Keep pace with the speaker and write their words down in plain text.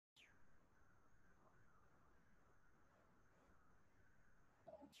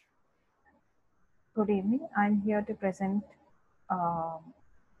Good evening. I'm here to present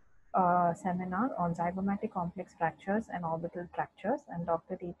a seminar on zygomatic complex fractures and orbital fractures. I'm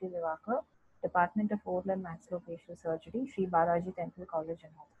Dr. Deepti, Department of Oral and Maxillofacial Surgery, Sri Balaji Dental College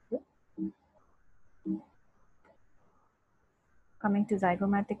and Hospital. Coming to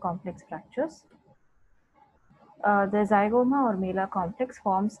zygomatic complex fractures. The zygoma or malar complex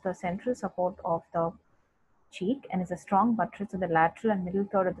forms the central support of the cheek and is a strong buttress of the lateral and middle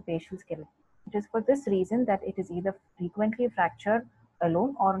third of the facial skeleton. It is for this reason that it is either frequently fractured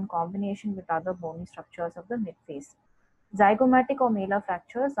alone or in combination with other bony structures of the midface. Zygomatic or malar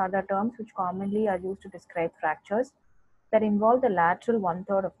fractures are the terms which commonly are used to describe fractures that involve the lateral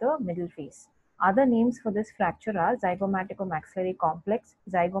one-third of the middle face. Other names for this fracture are zygomatico-maxillary complex,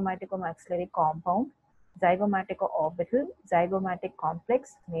 zygomatico-maxillary compound, zygomatico-orbital, zygomatic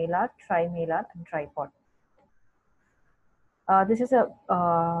complex, malar, trimalar, and tripod. This is a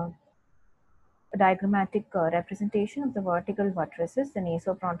diagrammatic representation of the vertical buttresses, the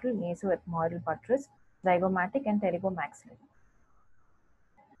nasofrontal, nasoethmoidal buttress, zygomatic, and pterygomaxillary.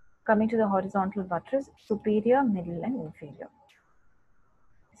 Coming to the horizontal buttress, superior, middle, and inferior.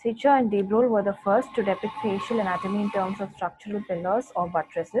 Suture and Debrol were the first to depict facial anatomy in terms of structural pillars or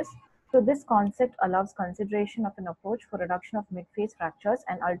buttresses. So this concept allows consideration of an approach for reduction of midface fractures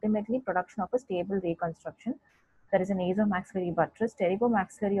and ultimately production of a stable reconstruction. There is a nasomaxillary buttress,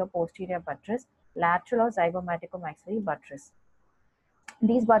 pterygomaxillary or posterior buttress, lateral or zygomatico-maxillary buttress.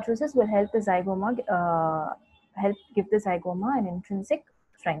 These buttresses will help the zygoma, give the zygoma an intrinsic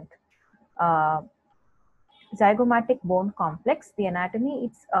strength. Zygomatic bone complex, the anatomy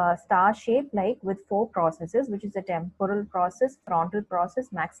is star shaped like with four processes, which is the temporal process, frontal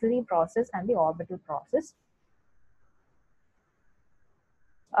process, maxillary process, and the orbital process.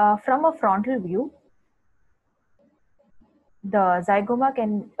 From a frontal view, the zygoma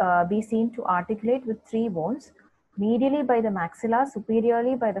can be seen to articulate with three bones, medially by the maxilla,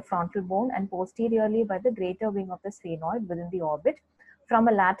 superiorly by the frontal bone, and posteriorly by the greater wing of the sphenoid within the orbit. From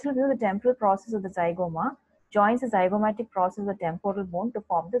a lateral view, the temporal process of the zygoma joins the zygomatic process of the temporal bone to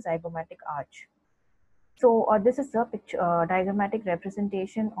form the zygomatic arch. So this is the diagrammatic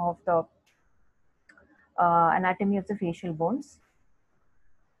representation of the anatomy of the facial bones.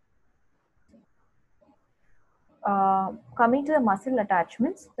 Coming to the muscle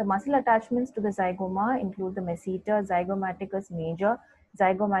attachments to the zygoma include the masseter, zygomaticus major,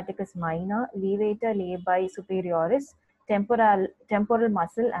 zygomaticus minor, levator labii superioris, temporal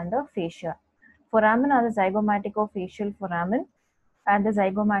muscle, and the fascia. Foramen are the zygomatico-facial foramen and the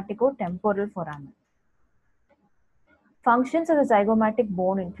zygomatico-temporal foramen. Functions of the zygomatic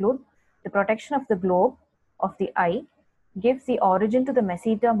bone include the protection of the globe of the eye, gives the origin to the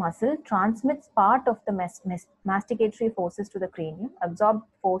masseter muscle, transmits part of the masticatory forces to the cranium, absorbs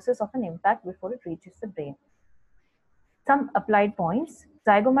forces of an impact before it reaches the brain. Some applied points.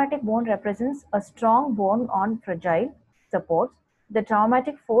 Zygomatic bone represents a strong bone on fragile supports. The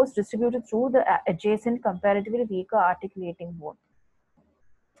traumatic force distributed through the adjacent, comparatively weaker articulating bone.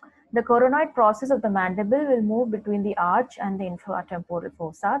 The coronoid process of the mandible will move between the arch and the infratemporal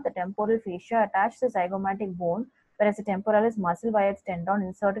fossa. The temporal fascia attached to the zygomatic bone, whereas the temporalis muscle via its tendon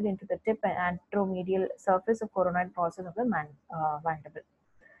inserted into the tip and anteromedial surface of coronoid process of the mandible.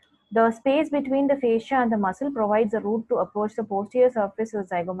 The space between the fascia and the muscle provides a route to approach the posterior surface of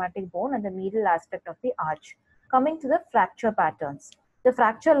the zygomatic bone and the medial aspect of the arch. Coming to the fracture patterns. The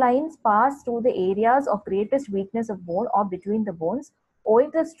fracture lines pass through the areas of greatest weakness of bone or between the bones.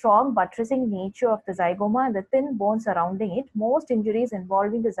 Owing to the strong buttressing nature of the zygoma and the thin bone surrounding it, most injuries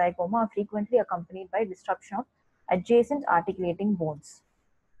involving the zygoma are frequently accompanied by disruption of adjacent articulating bones.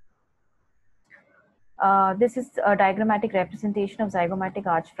 This is a diagrammatic representation of zygomatic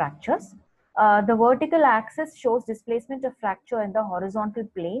arch fractures. The vertical axis shows displacement of fracture in the horizontal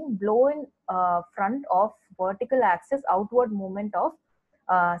plane, blow in front of vertical axis, outward movement of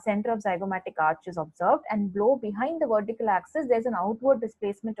center of zygomatic arch is observed, and blow behind the vertical axis, there's an outward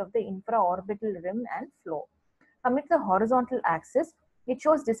displacement of the infraorbital rim and flow. Coming to the horizontal axis, it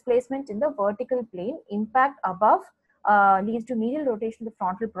shows displacement in the vertical plane, impact above leads to medial rotation of the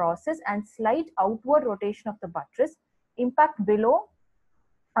frontal process and slight outward rotation of the buttress. Impact below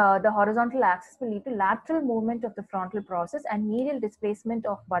the horizontal axis will lead to lateral movement of the frontal process and medial displacement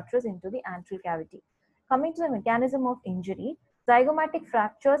of buttress into the antral cavity. Coming to the mechanism of injury, zygomatic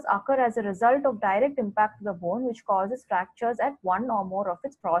fractures occur as a result of direct impact to the bone, which causes fractures at one or more of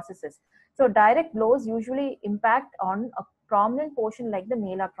its processes. So direct blows usually impact on a prominent portion like the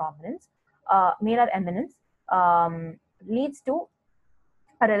malar eminence, leads to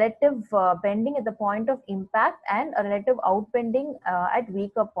a relative bending at the point of impact and a relative outbending at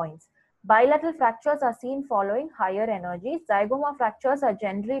weaker points. Bilateral fractures are seen following higher energies. Zygoma fractures are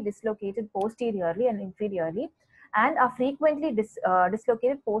generally dislocated posteriorly and inferiorly and are frequently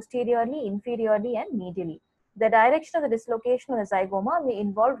dislocated posteriorly, inferiorly, and medially. The direction of the dislocation of the zygoma may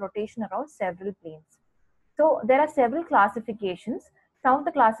involve rotation around several planes. So there are several classifications. Some of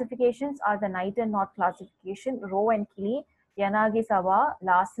the classifications are the Knight and Knot classification, Rowe and Keeley, Yanagisawa,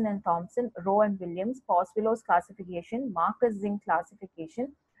 Larson and Thompson, Rowe and Williams, Pospilow's classification, Marcus Zink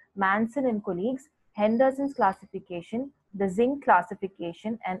classification, Manson and colleagues, Henderson's classification, the Zink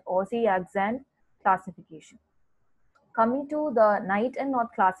classification, and Ozzy-Axand classification. Coming to the Knight and Knot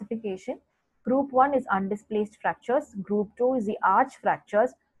classification, Group 1 is undisplaced fractures, Group 2 is the arch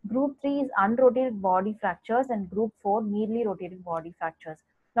fractures, Group 3 is unrotated body fractures, and Group 4 medially rotated body fractures.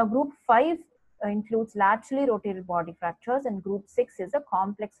 Now, Group 5 includes laterally rotated body fractures, and Group 6 is the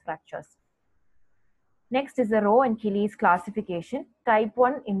complex fractures. Next is the Rowe and Keeley's classification. Type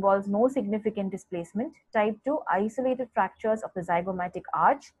 1 involves no significant displacement. Type 2, isolated fractures of the zygomatic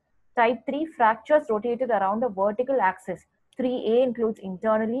arch. Type 3, fractures rotated around a vertical axis. 3A includes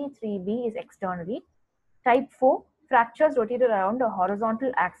internally, 3B is externally. Type 4, fractures rotated around a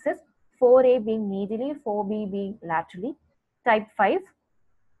horizontal axis, 4A being medially, 4B being laterally. Type 5,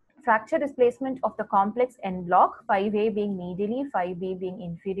 fracture displacement of the complex en bloc, 5A being medially, 5B being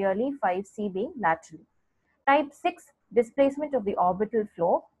inferiorly, 5C being laterally. Type 6, displacement of the orbital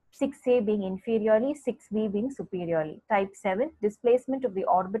floor, 6A being inferiorly, 6B being superiorly. Type 7, displacement of the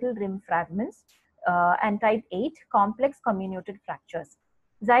orbital rim fragments, and type 8, complex comminuted fractures.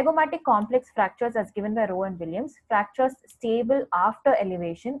 Zygomatic complex fractures as given by Rowe and Williams, fractures stable after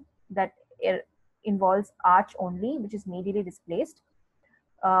elevation that involves arch only, which is medially displaced.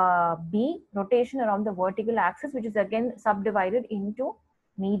 B, rotation around the vertical axis, which is again subdivided into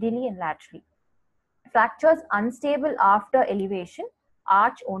medially and laterally. Fractures unstable after elevation,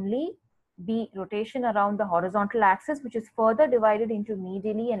 arch only. B, rotation around the horizontal axis, which is further divided into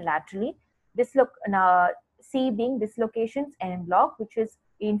medially and laterally. C being dislocations en bloc, which is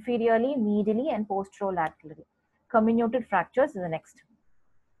inferiorly, medially, and posterolaterally. Comminuted fractures is the next.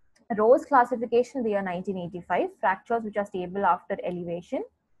 Rowe's classification in the year 1985, fractures which are stable after elevation.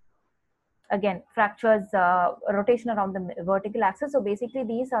 Again, fractures, rotation around the vertical axis. So basically,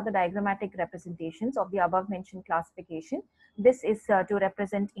 these are the diagrammatic representations of the above mentioned classification. This is to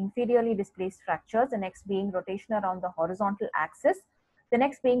represent inferiorly displaced fractures, the next being rotation around the horizontal axis, the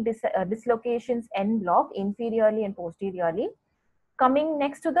next being dislocations en bloc, inferiorly and posteriorly. Coming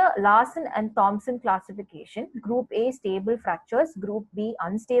next to the Larson and Thompson classification, Group A, stable fractures, Group B,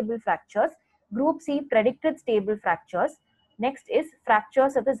 unstable fractures, Group C, predicted stable fractures. Next is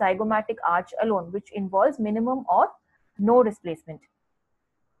fractures of the zygomatic arch alone, which involves minimum or no displacement.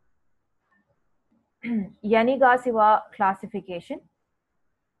 Yanagisawa classification.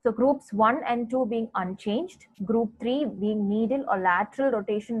 So groups 1 and 2 being unchanged, Group 3 being medial or lateral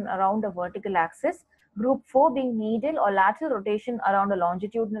rotation around a vertical axis, Group 4 being medial or lateral rotation around a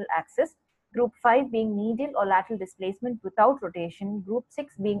longitudinal axis, Group 5 being medial or lateral displacement without rotation, Group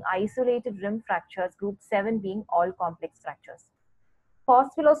 6 being isolated rim fractures, Group 7 being all complex fractures.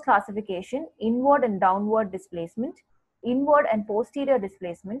 Pospilow's classification, inward and downward displacement, inward and posterior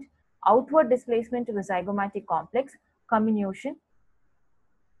displacement, outward displacement to the zygomatic complex, comminution,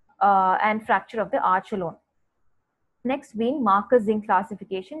 and fracture of the arch alone. Next being Marcus Zink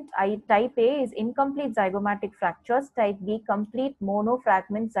classification. Type A is incomplete zygomatic fractures. Type B, complete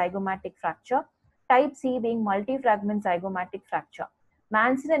monofragment zygomatic fracture. Type C being multi-fragment zygomatic fracture.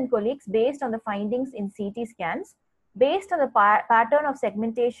 Manson and colleagues, based on the findings in CT scans, based on the pattern of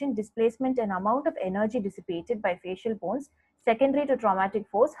segmentation, displacement, and amount of energy dissipated by facial bones, secondary to traumatic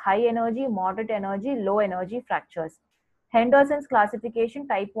force, high energy, moderate energy, low energy fractures. Henderson's classification,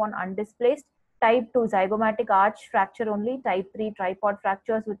 type 1 undisplaced, type 2 zygomatic arch fracture only, type 3 tripod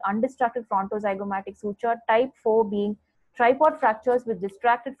fractures with undistracted frontozygomatic suture, type 4 being tripod fractures with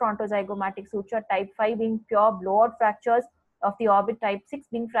distracted frontozygomatic suture, type 5 being pure blowout fractures of the orbit, type 6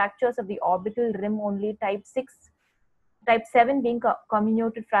 being fractures of the orbital rim only, type 7 being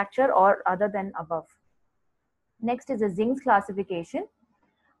comminuted fracture or other than above. Next is the Zink's classification.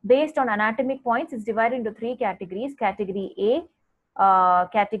 Based on anatomic points, it's divided into 3 categories. Category A,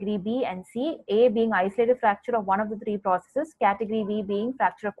 category B and C. A being isolated fracture of one of the 3 processes. Category B being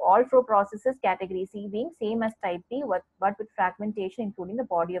fracture of all 4 processes. Category C being same as type B but with fragmentation including the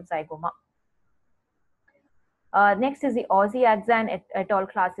body of zygoma. Next is the Ozzy-Axand et al.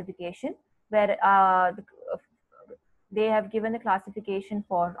 Classification, where they have given the classification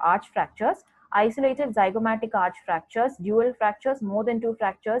for arch fractures. isolated zygomatic arch fractures, dual fractures, more than 2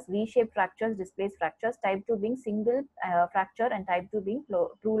 fractures, V-shaped fractures, displaced fractures, type 2 being single fracture and type 2 being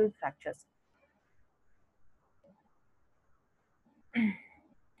plural fractures.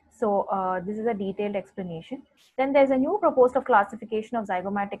 So this is a detailed explanation. Then there's a new proposed of classification of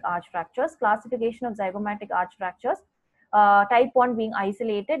zygomatic arch fractures. Classification of zygomatic arch fractures. Type 1 being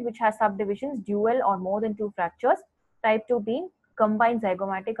isolated, which has subdivisions, dual or more than 2 fractures. Type 2 being combined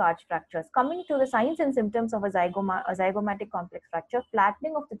zygomatic arch fractures. Coming to the signs and symptoms of a zygomatic complex fracture: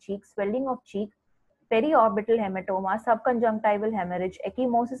 flattening of the cheek, swelling of cheek, periorbital hematoma, subconjunctival hemorrhage,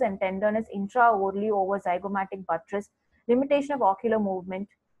 ecchymosis and tenderness intraorally over zygomatic buttress, limitation of ocular movement,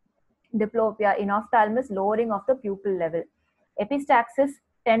 diplopia, in ophthalmos, lowering of the pupil level, epistaxis,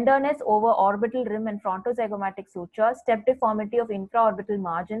 tenderness over orbital rim and frontozygomatic suture, step deformity of infraorbital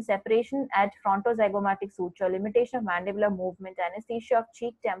margin, separation at frontozygomatic suture, limitation of mandibular movement, anesthesia of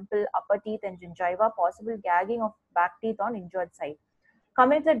cheek, temple, upper teeth and gingiva, possible gagging of back teeth on injured side.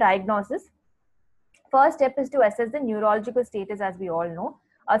 Coming to the diagnosis, first step is to assess the neurological status. As we all know,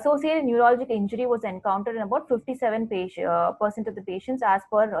 associated neurologic injury was encountered in about 57% of the patients, as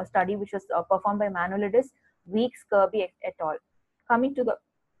per a study which was performed by Manolidis, Weeks, Kirby et al. Coming to the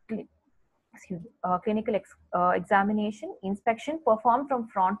clinical examination, inspection performed from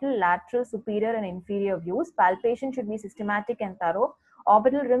frontal, lateral, superior and inferior views. Palpation should be systematic and thorough.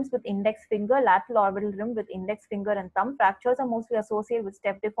 Orbital rims with index finger, lateral orbital rim with index finger and thumb. Fractures are mostly associated with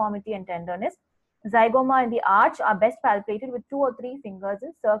step deformity and tenderness. Zygoma in the arch are best palpated with 2 or 3 fingers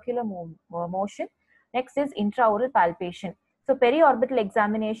in circular motion. Next is intraoral palpation. So periorbital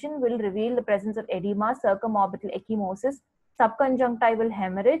examination will reveal the presence of edema, circumorbital ecchymosis, subconjunctival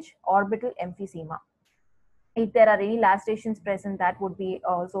hemorrhage, orbital emphysema. If there are any lacerations present, that would be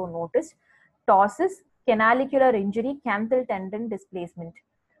also noticed. Ptosis, canalicular injury, canthal tendon displacement.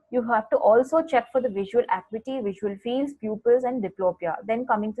 You have to also check for the visual acuity, visual fields, pupils and diplopia. Then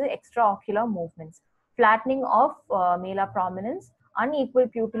coming to the extraocular movements, flattening of malar prominence, unequal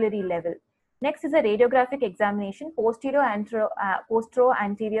pupillary level. Next is a radiographic examination.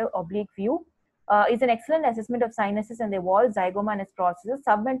 Postero-anterior oblique view is an excellent assessment of sinuses and their walls, zygoma and its processes.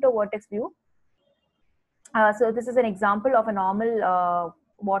 Submentovertex view. So this is an example of a normal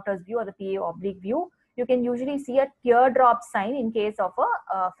Waters view or the PA oblique view. You can usually see a teardrop sign in case of a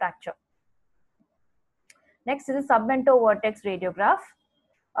fracture. Next is a submentovertex radiograph.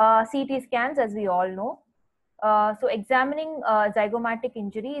 CT scans, as we all know. So examining zygomatic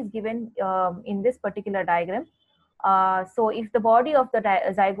injury is given in this particular diagram. So if the body of the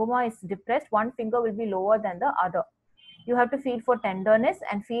zygoma is depressed, one finger will be lower than the other. You have to feel for tenderness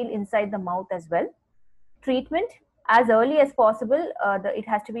and feel inside the mouth as well. Treatment: as early as possible, it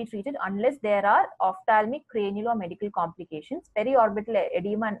has to be treated unless there are ophthalmic, cranial or medical complications. Periorbital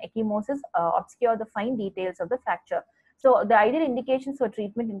edema and ecchymosis obscure the fine details of the fracture. So the ideal indications for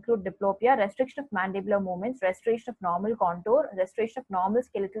treatment include diplopia, restriction of mandibular movements, restoration of normal contour, restoration of normal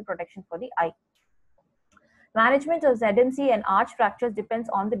skeletal protection for the eye. Management of ZMC and arch fractures depends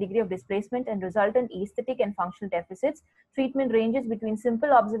on the degree of displacement and resultant aesthetic and functional deficits. Treatment ranges between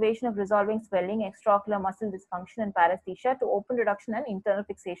simple observation of resolving swelling, extraocular muscle dysfunction and paresthesia to open reduction and internal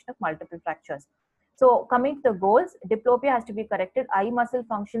fixation of multiple fractures. So coming to the goals, diplopia has to be corrected, eye muscle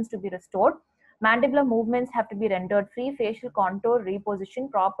functions to be restored, mandibular movements have to be rendered free, facial contour reposition,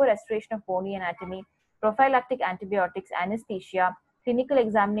 proper restoration of bony anatomy, prophylactic antibiotics, anesthesia, clinical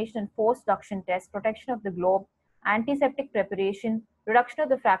examination and post-duction test, protection of the globe, antiseptic preparation, reduction of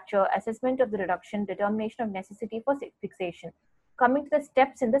the fracture, assessment of the reduction, determination of necessity for fixation. Coming to the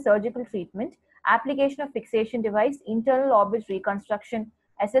steps in the surgical treatment, application of fixation device, internal orbit reconstruction,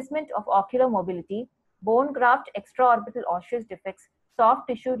 assessment of ocular mobility, bone graft, extraorbital osseous defects, soft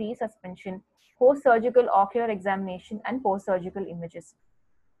tissue resuspension, post-surgical ocular examination and post-surgical images.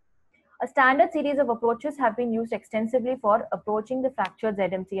 A standard series of approaches have been used extensively for approaching the fractured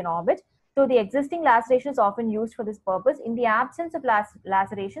ZMC and orbit. So the existing laceration is often used for this purpose. In the absence of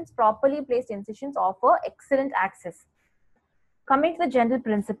lacerations, properly placed incisions offer excellent access. Coming to the general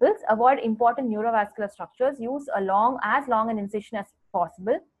principles, avoid important neurovascular structures, use as long an incision as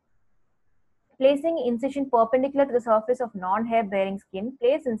possible. Placing incision perpendicular to the surface of non-hair bearing skin,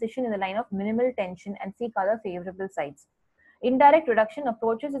 place incision in the line of minimal tension and seek other favorable sites. Indirect reduction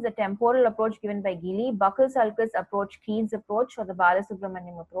approaches is a temporal approach given by Gili, Buckle-Sulcus approach, Keen's approach or the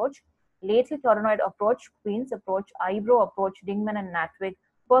Balasubramanian approach, lateral coronoid approach, Queen's approach, eyebrow approach, Dingman and Natwig,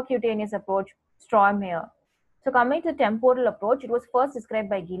 percutaneous approach, Strohmeyer. So coming to the temporal approach, it was first described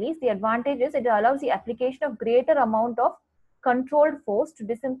by Gillies. The advantage is it allows the application of greater amount of controlled force to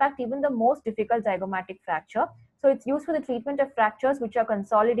disimpact even the most difficult zygomatic fracture. So it's used for the treatment of fractures which are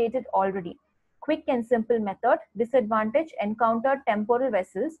consolidated already. quick and simple method. Disadvantage, encountered temporal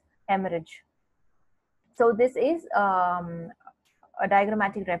vessels, hemorrhage. So this is a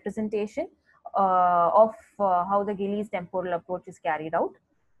diagrammatic representation of how the Gillies temporal approach is carried out.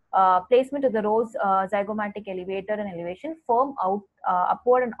 Placement of the rose zygomatic elevator and elevation, firm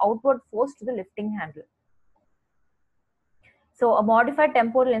upward and outward force to the lifting handle. So a modified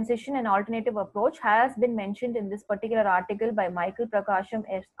temporal incision and alternative approach has been mentioned in this particular article by Michael Prakasham,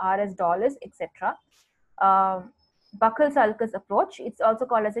 R.S. Dawes, etc. Buccal sulcus approach. It's also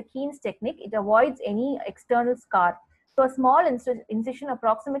called as a Keen's technique. It avoids any external scar. So a small incision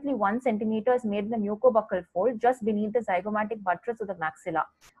approximately 1 centimeter is made in the mucobuccal fold just beneath the zygomatic buttress of the maxilla.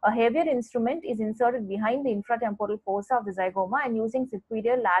 A heavier instrument is inserted behind the infratemporal fossa of the zygoma, and using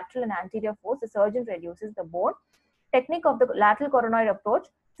superior, lateral and anterior force, the surgeon reduces the bone. Technique of the lateral coronoid approach.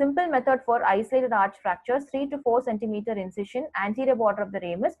 Simple method for isolated arch fractures, 3 to 4 centimeter incision, anterior border of the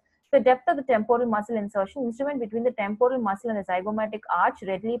ramus. The depth of the temporal muscle insertion, instrument between the temporal muscle and the zygomatic arch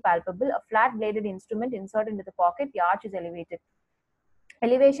readily palpable. A flat bladed instrument inserted into the pocket, the arch is elevated.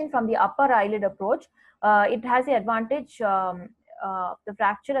 Elevation from the upper eyelid approach. It has the advantage, the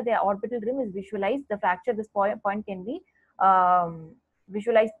fracture at the orbital rim is visualized. The fracture at this point can be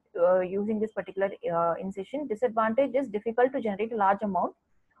visualized using this particular incision. Disadvantage is difficult to generate a large amount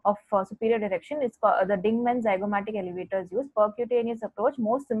of superior direction. It's the Dingman zygomatic elevators use. Percutaneous approach,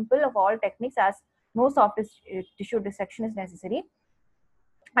 most simple of all techniques, as no soft tissue dissection is necessary.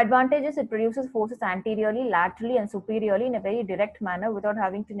 Advantages, it produces forces anteriorly, laterally and superiorly in a very direct manner without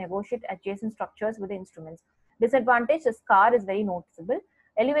having to negotiate adjacent structures with the instruments. Disadvantage, the scar is very noticeable.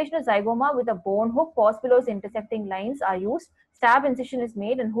 Elevation of zygoma with a bone hook, pos pillows intersecting lines are used. Stab incision is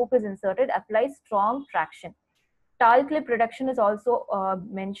made and hook is inserted. Applies strong traction. Tall clip reduction is also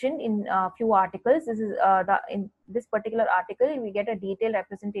mentioned in a few articles. This is in this particular article, we get a detailed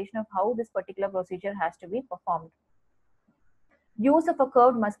representation of how this particular procedure has to be performed. Use of a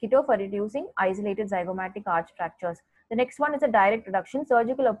curved mosquito for reducing isolated zygomatic arch fractures. The next one is a direct reduction.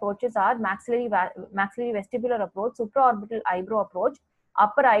 Surgical approaches are maxillary vestibular approach, supraorbital eyebrow approach,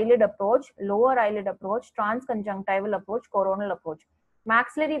 upper eyelid approach, lower eyelid approach, transconjunctival approach, coronal approach.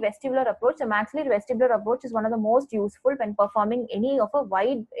 Maxillary vestibular approach. The maxillary vestibular approach is one of the most useful when performing any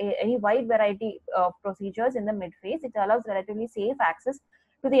wide variety of procedures in the midface. It allows relatively safe access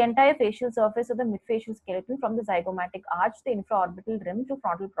to the entire facial surface of the midfacial skeleton from the zygomatic arch, the infraorbital rim to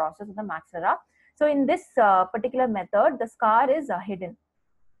frontal process of the maxilla. So in this particular method, the scar is hidden.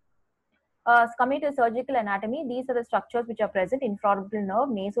 Coming to surgical anatomy, these are the structures which are present: infraorbital nerve,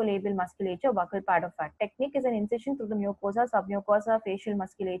 nasolabial musculature, buccal pad of fat. Technique is an incision through the mucosa, submucosa, facial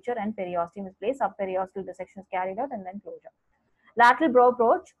musculature, and periosteum is placed. Subperiosteal dissection is carried out, and then closure. Lateral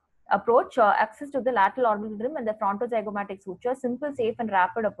brow approach, access to the lateral orbital rim and the frontozygomatic suture. Simple, safe, and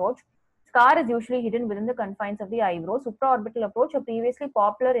rapid approach. Scar is usually hidden within the confines of the eyebrow. Supraorbital approach, a previously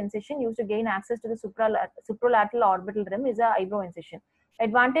popular incision used to gain access to the supralateral orbital rim, is an eyebrow incision.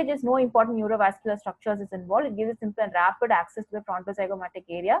 Advantage is no important neurovascular structures is involved. It gives a simple and rapid access to the frontozygomatic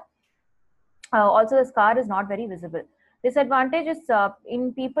area. Also, the scar is not very visible. Disadvantage is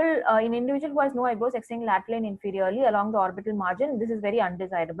in people, in individual who has no eyebrows extending laterally and inferiorly along the orbital margin, this is very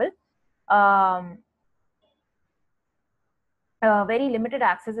undesirable. Very limited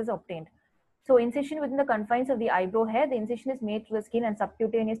access is obtained. So incision within the confines of the eyebrow hair. The incision is made through the skin and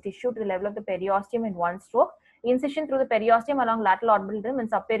subcutaneous tissue to the level of the periosteum in one stroke. Incision through the periosteum along lateral orbital rim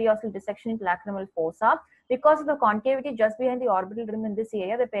and subperiosteal dissection into lacrimal fossa. Because of the concavity just behind the orbital rim in this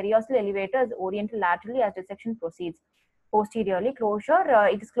area, the periosteal elevator is oriented laterally as dissection proceeds. Posteriorly, closure,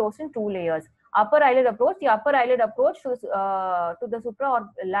 it is closed in 2 layers. Upper eyelid approach. The upper eyelid approach to the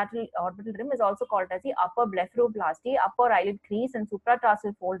supralateral orbital rim is also called as the upper blepharoplasty, upper eyelid crease, and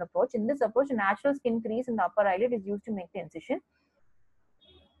supratarsal fold approach. In this approach, a natural skin crease in the upper eyelid is used to make the incision.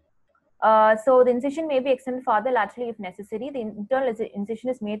 So the incision may be extended farther laterally if necessary. The internal incision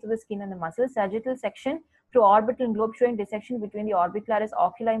is made through the skin and the muscle. Sagittal section through orbital globe, showing dissection between the orbicularis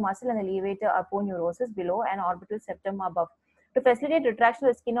oculi muscle and the levator aponeurosis below and orbital septum above. To facilitate retraction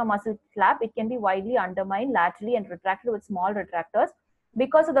of the skin or muscle flap, it can be widely undermined laterally and retracted with small retractors.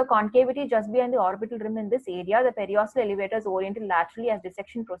 Because of the concavity just behind the orbital rim in this area, the periosteal elevator is oriented laterally as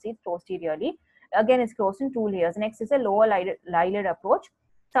dissection proceeds posteriorly. Again, it's closed in 2 layers. Next is a lower eyelid approach.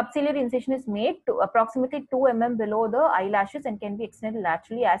 Subciliary incision is made to approximately 2 mm below the eyelashes and can be extended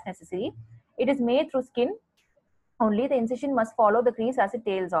laterally as necessary. It is made through skin only. The incision must follow the crease as it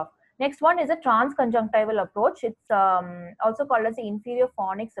tails off. Next one is a transconjunctival approach. It's also called as the inferior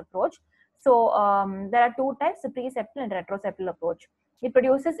fornix approach. So there are two types, the preseptal and retroseptal approach. It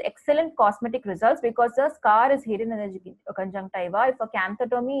produces excellent cosmetic results because the scar is hidden in the conjunctiva. If a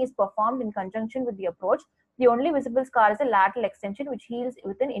canthotomy is performed in conjunction with the approach, the only visible scar is a lateral extension which heals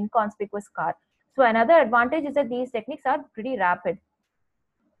with an inconspicuous scar. So another advantage is that these techniques are pretty rapid.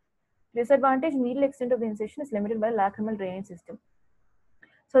 Disadvantage, medial extent of the incision is limited by lacrimal drainage system.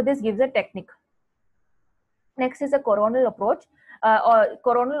 So this gives a technique. Next is a coronal approach. Or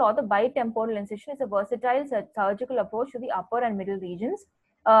coronal or the bitemporal incision is a versatile surgical approach to the upper and middle regions.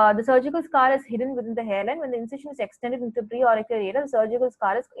 The surgical scar is hidden within the hairline. When the incision is extended into the preauricular area, the surgical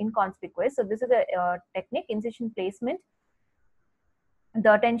scar is inconspicuous. So this is a technique, incision placement.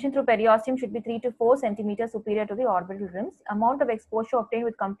 The tension through periosteum should be 3 to 4 centimeters superior to the orbital rims. Amount of exposure obtained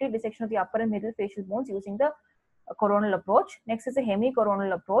with complete dissection of the upper and middle facial bones using the coronal approach. Next is the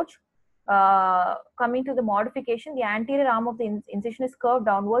hemicoronal approach. Coming to the modification, the anterior arm of the incision is curved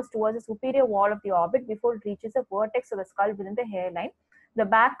downwards towards the superior wall of the orbit before it reaches the vertex of the skull within the hairline. The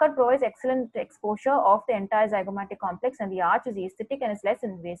back cut provides excellent exposure of the entire zygomatic complex, and the arch is aesthetic and is less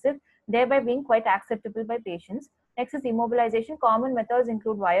invasive, thereby being quite acceptable by patients. Next is immobilization. Common methods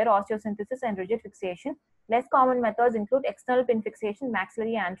include wire osteosynthesis and rigid fixation. Less common methods include external pin fixation,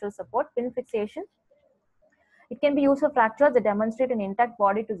 maxillary antral support. Pin fixation, it can be used for fractures that demonstrate an intact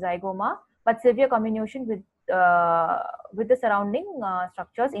body to zygoma, but severe comminution with the surrounding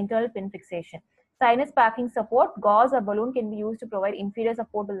structures, internal pin fixation. Sinus packing support, gauze or balloon can be used to provide inferior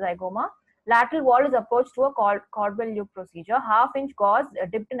support to the zygoma. Lateral wall is approached through a Caldwell loop procedure. Half-inch gauze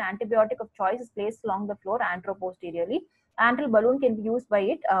dipped in antibiotic of choice is placed along the floor anteroposteriorly. Antral balloon can be used by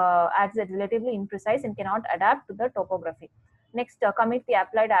it as it's relatively imprecise and cannot adapt to the topography. Next, coming to the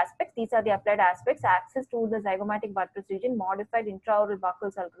applied aspects, these are the applied aspects: access to the zygomatic buttress region, modified intraoral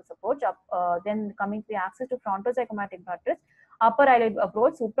buccal sulcus approach. Then coming to the access to frontozygomatic buttress, upper eyelid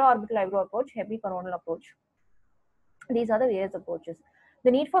approach, supraorbital eyebrow approach, heavy coronal approach. These are the various approaches.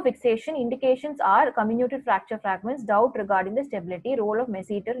 The need for fixation indications are comminuted fracture fragments, doubt regarding the stability, role of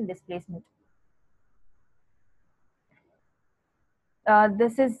masseter in displacement.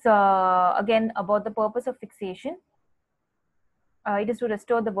 This is again about the purpose of fixation. It is to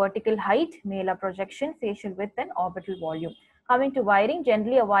restore the vertical height, malar projection, facial width, and orbital volume. Coming to wiring,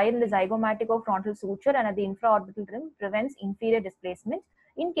 generally a wire in the zygomatic or frontal suture and at the infraorbital rim prevents inferior displacement.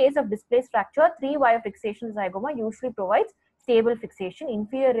 In case of displaced fracture, 3-wire fixation of the zygoma usually provides stable fixation.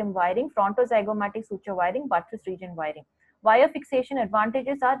 Inferior rim wiring, frontozygomatic suture wiring, buttress region wiring. Wire fixation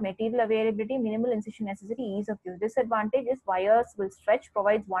advantages are material availability, minimal incision necessity, ease of use. Disadvantage is wires will stretch,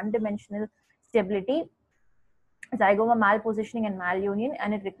 provides one-dimensional stability, zygoma malpositioning and malunion,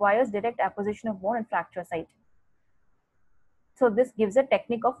 and it requires direct apposition of bone and fracture site. So this gives a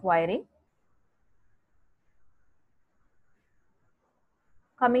technique of wiring.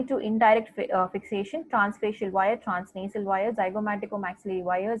 Coming to indirect fixation, transfacial wire, transnasal wire, zygomatico-maxillary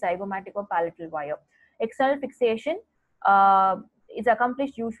wire, zygomatico-palatal wire. External fixation is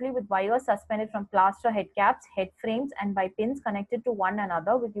accomplished usually with wires suspended from plaster head caps, head frames, and by pins connected to one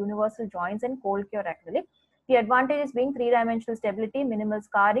another with universal joints and cold cure acrylic. The advantage is being three-dimensional stability, minimal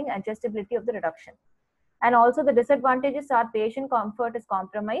scarring, adjustability of the reduction. And also the disadvantages are patient comfort is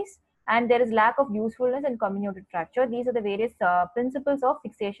compromised and there is lack of usefulness and comminuted fracture. These are the various principles of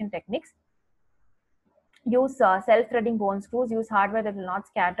fixation techniques. Use self-threading bone screws, use hardware that will not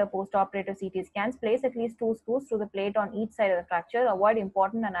scatter post-operative CT scans, place at least 2 screws through the plate on each side of the fracture, avoid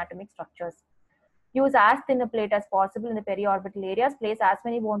important anatomic structures. Use as thin a plate as possible in the periorbital areas, place as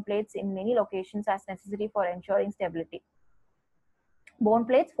many bone plates in many locations as necessary for ensuring stability. Bone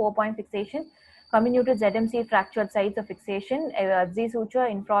plates, 4-point fixation, comminuted ZMC fractured sites of fixation, FZ suture,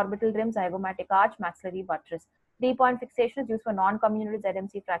 infraorbital rim, zygomatic arch, maxillary buttress. 3-point fixation is used for non-comminuted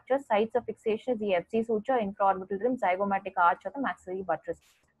ZMC fractures. Sites of fixation is the FZ suture, infraorbital rim, zygomatic arch, or the maxillary buttress.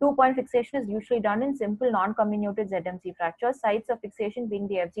 2-point fixation is usually done in simple non-comminuted ZMC fractures. Sites of fixation being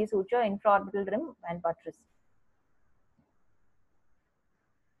the FZ suture, infraorbital rim, and buttress.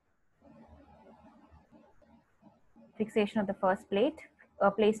 Fixation of the first plate,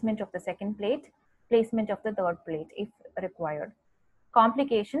 placement of the second plate, placement of the third plate if required.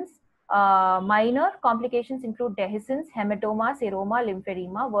 Complications. Minor complications include dehiscence, hematoma, seroma,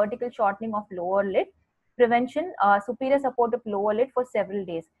 lymphedema, vertical shortening of lower lid. Prevention, superior support of lower lid for several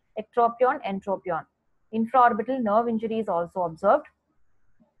days. Ectropion, entropion. Infraorbital nerve injury is also observed.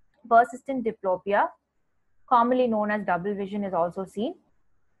 Persistent diplopia, commonly known as double vision, is also seen.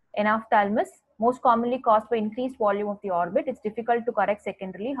 Enophthalmos, most commonly caused by increased volume of the orbit. It's difficult to correct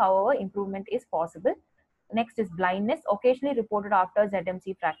secondarily, however, improvement is possible. Next is blindness, occasionally reported after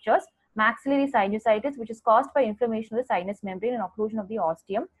ZMC fractures. Maxillary sinusitis, which is caused by inflammation of the sinus membrane and occlusion of the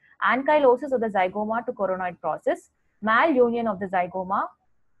ostium. ankylosis of the zygoma to coronoid process, malunion of the zygoma.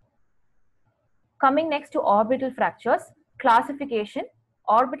 Coming next to orbital fractures, classification.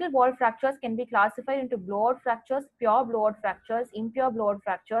 Orbital wall fractures can be classified into blowout fractures, pure blowout fractures, impure blowout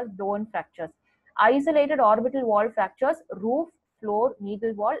fractures, blown fractures. Isolated orbital wall fractures, roof, floor,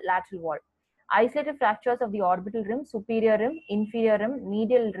 medial wall, lateral wall. Isolated fractures of the orbital rim, superior rim, inferior rim,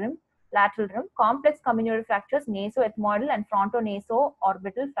 medial rim, lateral rim. Complex comminuted fractures, nasoethmoidal and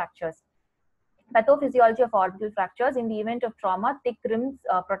frontonaso-orbital fractures. Pathophysiology of orbital fractures. In the event of trauma, thick rims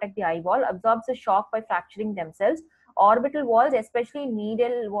protect the eye wall, absorbs the shock by fracturing themselves. Orbital walls, especially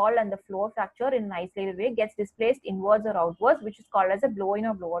medial wall and the floor fracture in an isolated way, gets displaced inwards or outwards, which is called as a blow-in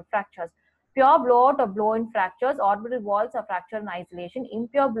or blowout fractures. Pure blowout or blow-in fractures, orbital walls are fractured in isolation.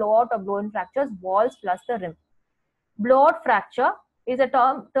 Impure blowout or blow-in fractures, walls plus the rim. Blowout fracture is a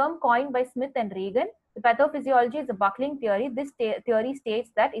term coined by Smith and Regan. The pathophysiology is a buckling theory. This theory states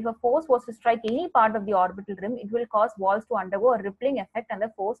that if a force was to strike any part of the orbital rim, it will cause walls to undergo a rippling effect, and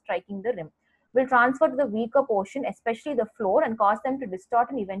the force striking the rim will transfer to the weaker portion, especially the floor, and cause them to distort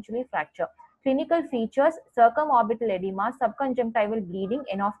and eventually fracture. Clinical features: circumorbital edema, subconjunctival bleeding,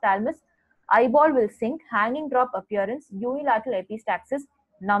 enophthalmos, eyeball will sink, hanging drop appearance, unilateral epistaxis,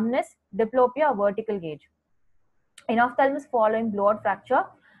 numbness, diplopia, vertical gaze. Enophthalmos following blowout fracture,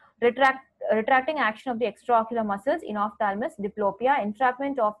 retracting action of the extraocular muscles, enophthalmos, diplopia,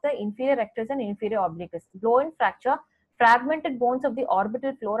 entrapment of the inferior rectus and inferior obliquus. Blow-in fracture, fragmented bones of the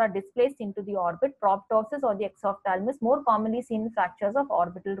orbital floor are displaced into the orbit, proptosis or the exophthalmos, more commonly seen in fractures of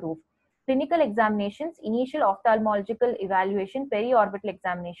orbital roof. Clinical examinations: initial ophthalmological evaluation, periorbital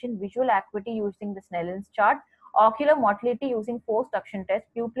examination, visual acuity using the Snellen's chart, ocular motility using force duction test,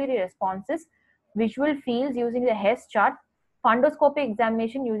 pupillary responses, visual fields using the Hess chart, fundoscopic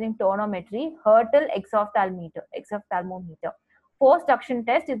examination using tonometry, Hertel exophthalmometer. Force duction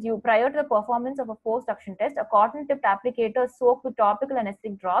test is used prior to the performance of a force duction test. A cotton tipped applicator is soaked with topical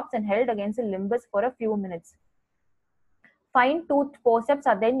anesthetic drops and held against the limbus for a few minutes. Fine toothed forceps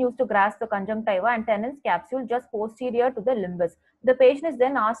are then used to grasp the conjunctiva and Tennant's capsule just posterior to the limbus. The patient is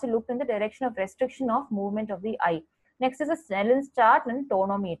then asked to look in the direction of restriction of movement of the eye. Next is a Snellen's chart and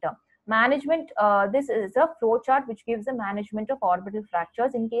tonometer. Management: this is a flow chart which gives the management of orbital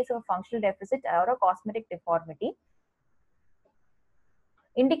fractures in case of a functional deficit or a cosmetic deformity.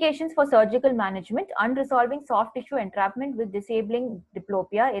 Indications for surgical management: unresolving soft tissue entrapment with disabling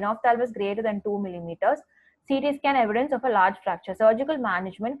diplopia, enophthalmos greater than 2 millimeters, CT scan evidence of a large fracture. Surgical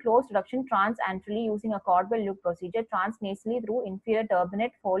management: close reduction transantrally using a Corbel loop procedure, transnasally through inferior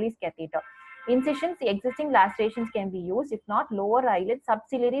turbinate Foley's catheter. Incisions: the existing lacerations can be used. If not, lower eyelid,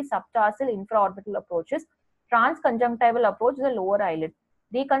 subciliary, subtarsal, infraorbital approaches. Transconjunctival approach is a lower eyelid.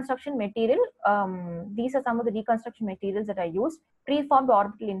 Reconstruction material: these are some of the reconstruction materials that are used. Preformed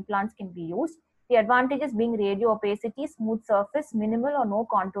orbital implants can be used. The advantages being radio opacity, smooth surface, minimal or no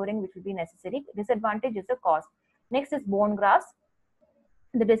contouring which will be necessary. Disadvantage is the cost. Next is bone grafts.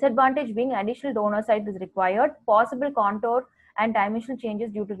 The disadvantage being additional donor site is required, possible contour and dimensional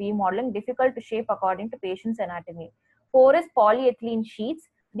changes due to remodeling, difficult to shape according to patient's anatomy. Porous polyethylene sheets.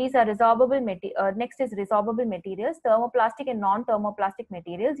 These are resorbable next is resorbable materials, thermoplastic and non-thermoplastic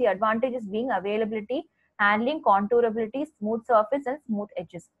materials. The advantages being availability, handling, contourability, smooth surface and smooth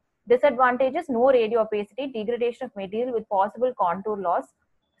edges. Disadvantages: no radio opacity, degradation of material with possible contour loss,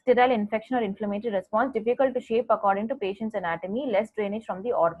 sterile infection or inflammatory response, difficult to shape according to patient's anatomy, less drainage from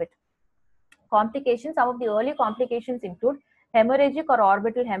the orbit. Complications: some of the early complications include hemorrhagic or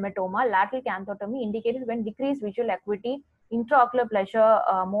orbital hematoma, lateral canthotomy indicated when decreased visual acuity, intraocular pressure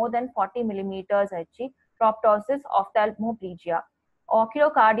more than 40 millimeters Hg, proptosis, ophthalmoplegia.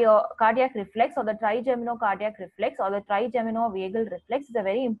 Oculocardiac reflex or the trigeminocardiac reflex or the trigeminovagal reflex is a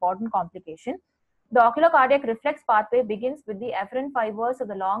very important complication. The ocular cardiac reflex pathway begins with the afferent fibers of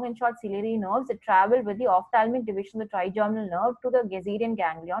the long and short ciliary nerves that travel with the ophthalmic division of the trigeminal nerve to the Gazerian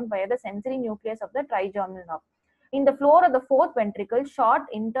ganglion via the sensory nucleus of the trigeminal nerve. In the floor of the fourth ventricle, short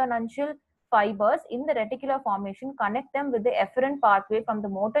internuncial fibers in the reticular formation connect them with the efferent pathway from the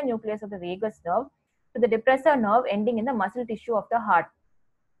motor nucleus of the vagus nerve to the depressor nerve ending in the muscle tissue of the heart.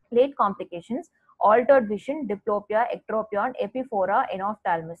 Late complications: altered vision, diplopia, ectropion, epiphora,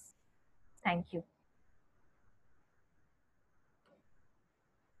 enophthalmos. Thank you.